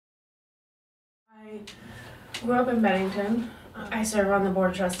I grew up in Bennington. I serve on the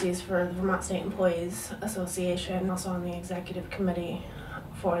board of trustees for the Vermont State Employees Association, also on the executive committee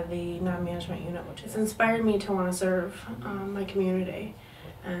for the non-management unit, which has inspired me to want to serve my community.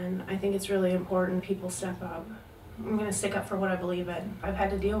 And I think it's really important people step up. I'm going to stick up for what I believe in. I've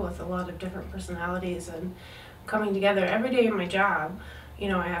had to deal with a lot of different personalities and coming together every day in my job. You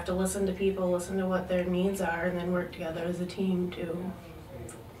know, I have to listen to people, listen to what their needs are, and then work together as a team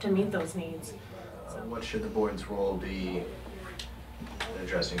to meet those needs. What should the board's role be in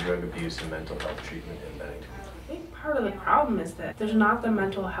addressing drug abuse and mental health treatment in Bennington? I think part of the problem is that there's not the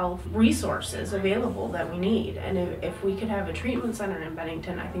mental health resources available that we need. And if we could have a treatment center in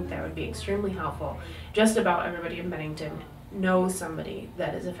Bennington, I think that would be extremely helpful. Just about everybody in Bennington knows somebody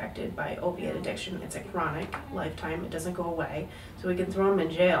that is affected by opiate addiction. It's a chronic, lifetime, it doesn't go away. So we can throw them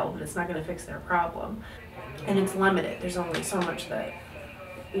in jail, but it's not going to fix their problem. And it's limited. There's only so much that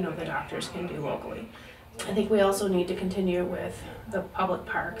the doctors can do locally. I think we also need to continue with the public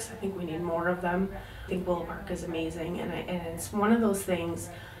parks. I think we need more of them. I think Willow Park is amazing, and it's one of those things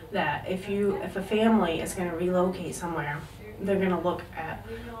that if a family is going to relocate somewhere, they're going to look at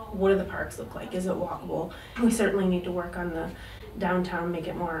what do the parks look like? Is it walkable? We certainly need to work on the downtown, make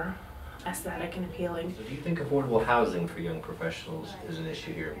it more aesthetic and appealing. So do you think affordable housing for young professionals is an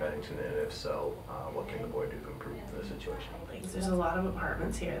issue here in Bennington, and if so, what can the board do to improve the situation? There's a lot of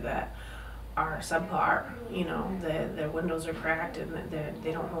apartments here that are subpar. The windows are cracked and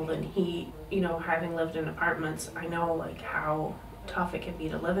they don't hold in heat. Having lived in apartments, I know like how tough it can be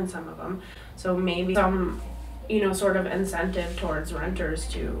to live in some of them. So maybe some sort of incentive towards renters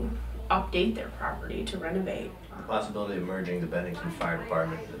to update their property, to renovate. The possibility of merging the Bennington Fire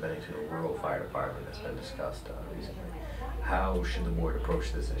Department and the Bennington Rural Fire Department has been discussed recently. How should the board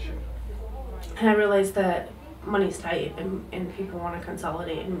approach this issue? And I realize that money's tight and people want to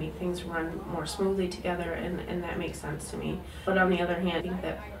consolidate and make things run more smoothly together, and that makes sense to me. But on the other hand, I think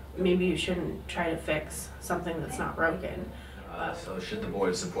that maybe you shouldn't try to fix something that's not broken. So should the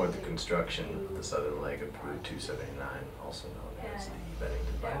board support the construction of the southern leg of Route 279, also known as the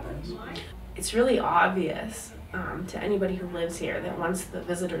Bennington bypass? It's really obvious to anybody who lives here that once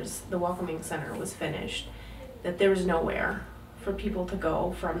the welcoming center was finished, that there was nowhere for people to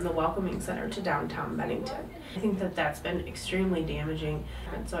go from the welcoming center to downtown Bennington. I think that that's been extremely damaging,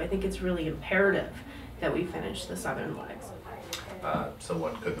 and so I think it's really imperative that we finish the southern legs. So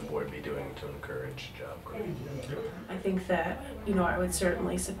what could the board be doing to encourage job growth? I think that, I would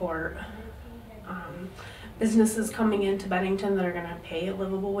certainly support businesses coming into Bennington that are going to pay a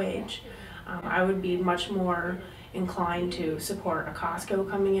livable wage. I would be much more inclined to support a Costco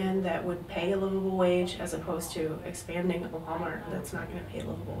coming in that would pay a livable wage as opposed to expanding a Walmart that's not going to pay a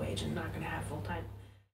livable wage and not going to have full-time.